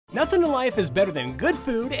Nothing in life is better than good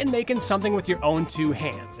food and making something with your own two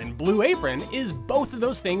hands, and Blue Apron is both of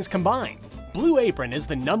those things combined. Blue Apron is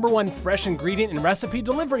the #1 fresh ingredient and recipe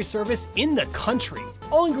delivery service in the country.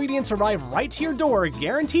 All ingredients arrive right to your door,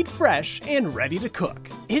 guaranteed fresh and ready to cook.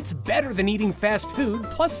 It's better than eating fast food,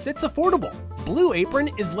 plus it's affordable. Blue Apron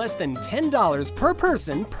is less than $10 per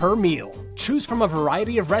person per meal. Choose from a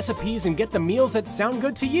variety of recipes and get the meals that sound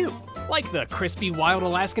good to you, like the crispy wild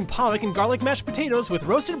Alaskan pollock and garlic mashed potatoes with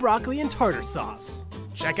roasted broccoli and tartar sauce.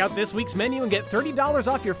 Check out this week's menu and get $30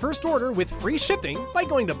 off your first order with free shipping by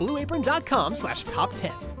going to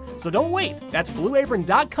blueapron.com/top10. So don't wait, that's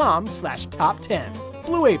blueapron.com/top10.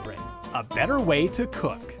 Blue Apron, a better way to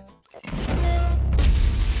cook.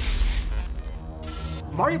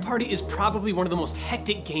 Mario Party is probably one of the most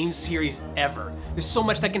hectic game series ever. There's so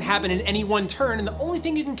much that can happen in any one turn, and the only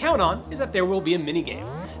thing you can count on is that there will be a minigame.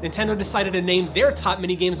 Nintendo decided to name their top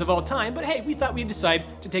minigames of all time, but hey, we thought we'd decide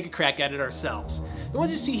to take a crack at it ourselves. The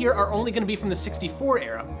ones you see here are only going to be from the 64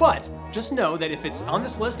 era, but just know that if it's on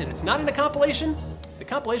this list and it's not in a compilation, the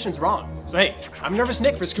compilation's wrong. So hey, I'm Nervous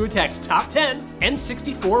Nick for Screw Attack's Top 10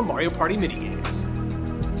 N64 Mario Party minigames.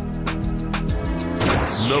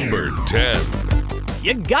 Number 10.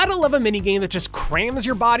 You gotta love a minigame that just crams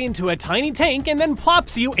your body into a tiny tank and then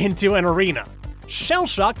plops you into an arena. Shell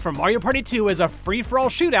Shock from Mario Party 2 is a free-for-all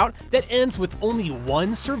shootout that ends with only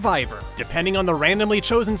one survivor. Depending on the randomly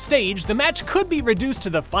chosen stage, the match could be reduced to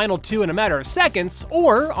the final two in a matter of seconds,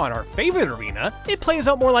 or, on our favorite arena, it plays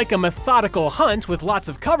out more like a methodical hunt with lots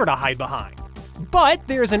of cover to hide behind. But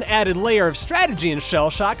there's an added layer of strategy in Shell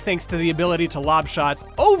Shock thanks to the ability to lob shots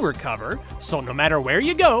over cover, so no matter where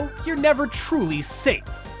you go, you're never truly safe.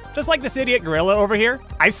 Just like this idiot gorilla over here.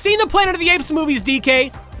 I've seen the Planet of the Apes movies,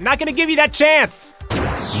 DK. I'm not gonna give you that chance.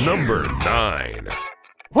 Number 9.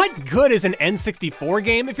 What good is an N64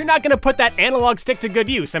 game if you're not gonna put that analog stick to good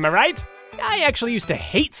use, am I right? I actually used to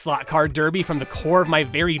hate Slot Car Derby from the core of my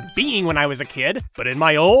very being when I was a kid, but in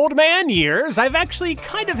my old man years, I've actually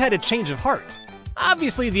kind of had a change of heart.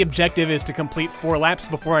 Obviously, the objective is to complete 4 laps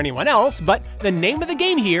before anyone else, but the name of the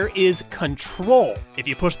game here is Control. If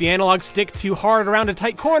you push the analog stick too hard around a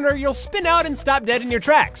tight corner, you'll spin out and stop dead in your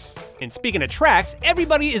tracks. And speaking of tracks,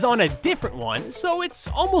 everybody is on a different one, so it's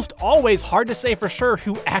almost always hard to say for sure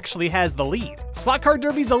who actually has the lead. Slot Car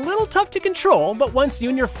Derby's a little tough to control, but once you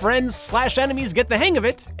and your friends/enemies get the hang of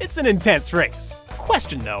it, it's an intense race.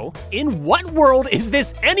 Question though, in what world is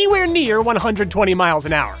this anywhere near 120 miles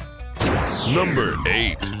an hour? Number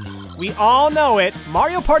 8. We all know it,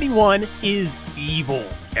 Mario Party 1 is evil.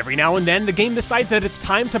 Every now and then, the game decides that it's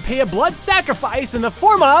time to pay a blood sacrifice in the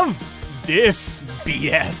form of this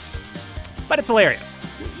BS. But it's hilarious.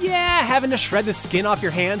 Yeah, having to shred the skin off your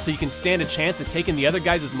hand so you can stand a chance at taking the other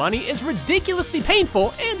guys' money is ridiculously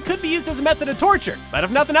painful and could be used as a method of torture. But if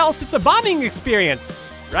nothing else, it's a bonding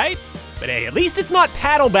experience, right? But hey, at least it's not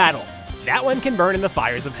Paddle Battle. That one can burn in the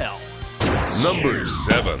fires of hell. Number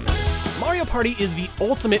 7. Mario Party is the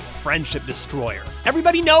ultimate friendship destroyer.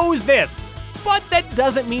 Everybody knows this. But that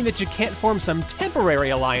doesn't mean that you can't form some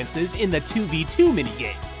temporary alliances in the 2v2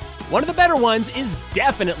 minigames. One of the better ones is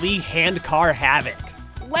definitely Hand Car Havoc.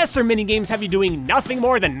 Lesser minigames have you doing nothing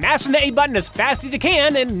more than mashing the A button as fast as you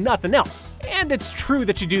can and nothing else. And it's true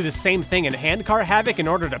that you do the same thing in Hand Car Havoc in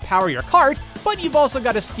order to power your cart, but you've also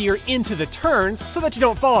got to steer into the turns so that you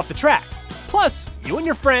don't fall off the track. Plus, you and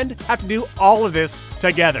your friend have to do all of this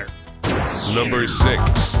together. Number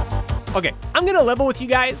 6. Okay, I'm gonna level with you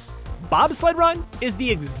guys. Bobsled Run is the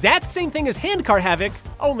exact same thing as Hand Car Havoc,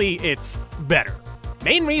 only it's better.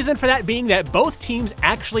 Main reason for that being that both teams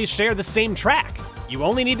actually share the same track. You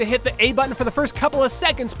only need to hit the A button for the first couple of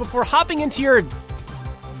seconds before hopping into your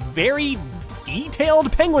very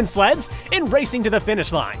detailed penguin sleds and racing to the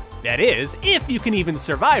finish line. That is, if you can even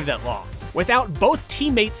survive that long. Without both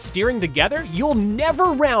teammates steering together, you'll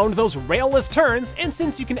never round those railless turns, and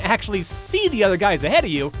since you can actually see the other guys ahead of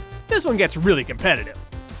you, this one gets really competitive.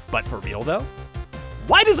 But for real though?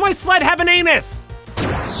 Why does my sled have an anus?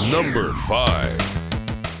 Number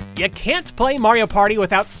 5. You can't play Mario Party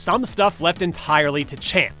without some stuff left entirely to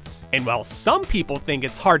chance. And while some people think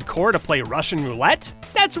it's hardcore to play Russian roulette,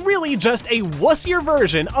 that's really just a wussier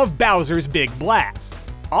version of Bowser's Big Blast.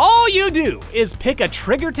 All you do is pick a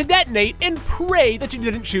trigger to detonate and pray that you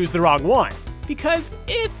didn't choose the wrong one. Because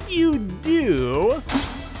if you do...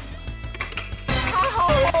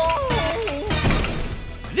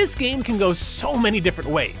 This game can go so many different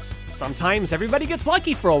ways. Sometimes everybody gets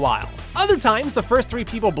lucky for a while. Other times, the first 3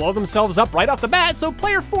 people blow themselves up right off the bat, so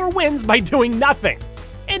player 4 wins by doing nothing.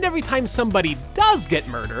 And every time somebody does get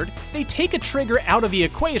murdered, they take a trigger out of the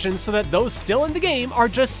equation so that those still in the game are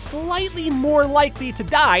just slightly more likely to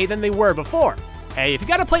die than they were before. Hey, if you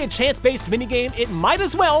gotta play a chance-based minigame, it might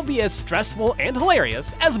as well be as stressful and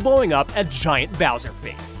hilarious as blowing up a giant Bowser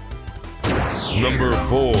face. Number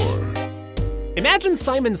 4. Imagine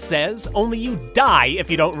Simon Says, only you die if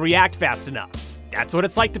you don't react fast enough. That's what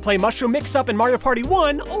it's like to play Mushroom Mix-Up in Mario Party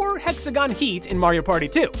 1 or Hexagon Heat in Mario Party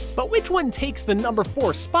 2. But which one takes the number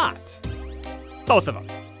 4 spot? Both of them.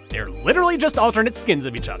 They're literally just alternate skins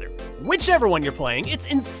of each other. Whichever one you're playing, it's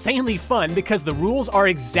insanely fun because the rules are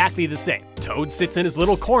exactly the same. Toad sits in his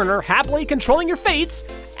little corner, happily controlling your fates,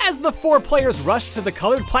 as the 4 players rush to the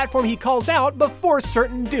colored platform he calls out before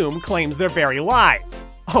certain doom claims their very lives.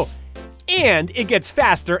 Oh, and it gets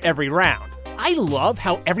faster every round. I love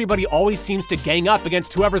how everybody always seems to gang up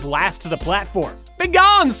against whoever's last to the platform.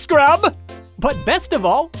 Begone, scrub! But best of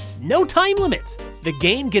all, no time limit. The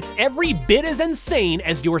game gets every bit as insane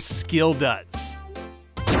as your skill does.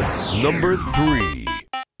 Number 3.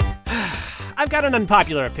 I've got an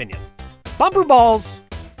unpopular opinion. Bumper Balls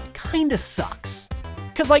kinda sucks.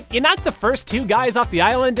 Cause like, you knock the first 2 guys off the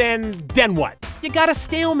island and then what? You got a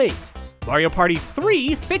stalemate. Mario Party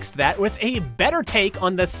 3 fixed that with a better take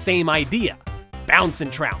on the same idea. Bounce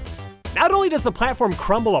and Trounce. Not only does the platform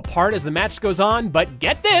crumble apart as the match goes on, but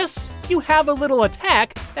get this, you have a little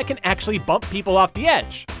attack that can actually bump people off the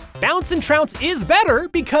edge. Bounce and Trounce is better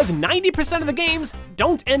because 90% of the games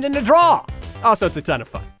don't end in a draw. Also, it's a ton of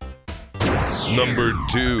fun. Number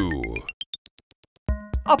 2.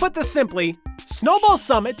 I'll put this simply, Snowball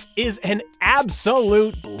Summit is an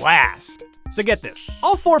absolute blast. So get this,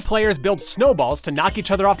 all 4 players build snowballs to knock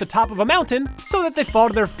each other off the top of a mountain so that they fall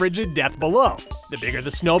to their frigid death below. The bigger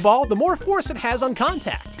the snowball, the more force it has on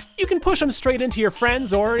contact. You can push them straight into your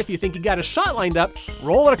friends, or if you think you got a shot lined up,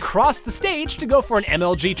 roll it across the stage to go for an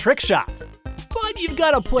MLG trick shot. But you've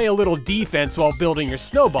gotta play a little defense while building your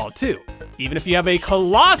snowball too. Even if you have a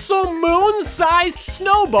colossal moon-sized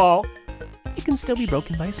snowball, it can still be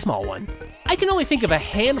broken by a small one. I can only think of a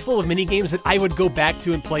handful of minigames that I would go back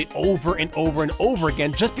to and play over and over and over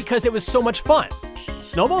again just because it was so much fun.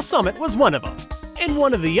 Snowball Summit was one of them. And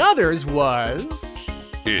one of the others was...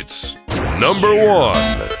 It's number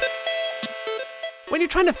 1. When you're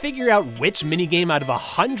trying to figure out which minigame out of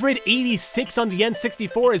 186 on the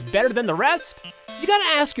N64 is better than the rest, you gotta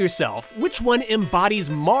ask yourself which one embodies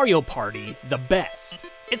Mario Party the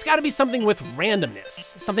best. It's gotta be something with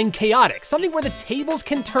randomness, something chaotic, something where the tables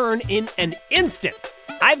can turn in an instant.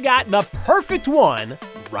 I've got the perfect one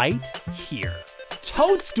right here.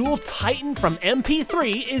 Toadstool Titan from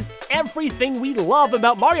MP3 is everything we love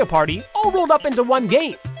about Mario Party, all rolled up into one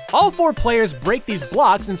game. All 4 players break these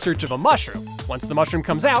blocks in search of a mushroom. Once the mushroom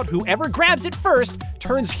comes out, whoever grabs it first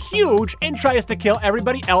turns huge and tries to kill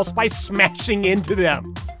everybody else by smashing into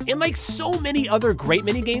them. And like so many other great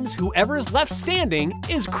minigames, whoever is left standing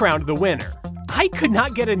is crowned the winner. I could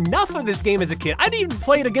not get enough of this game as a kid. I didn't even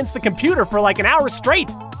play it against the computer for like an hour straight.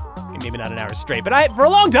 Maybe not an hour straight, but for a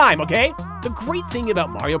long time, okay? The great thing about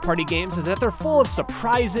Mario Party games is that they're full of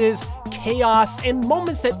surprises, chaos, and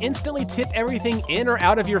moments that instantly tip everything in or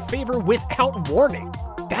out of your favor without warning.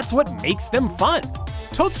 That's what makes them fun.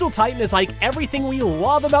 Toadstool Titan is like everything we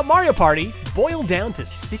love about Mario Party, boiled down to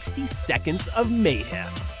 60 seconds of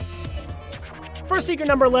mayhem. For secret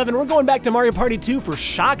number 11, we're going back to Mario Party 2 for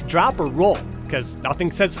Shock, Drop, or Roll, because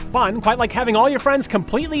nothing says fun quite like having all your friends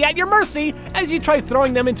completely at your mercy as you try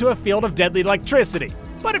throwing them into a field of deadly electricity.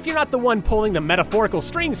 But if you're not the one pulling the metaphorical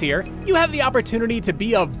strings here, you have the opportunity to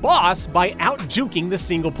be a boss by out-juking the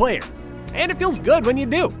single player. And it feels good when you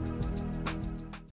do.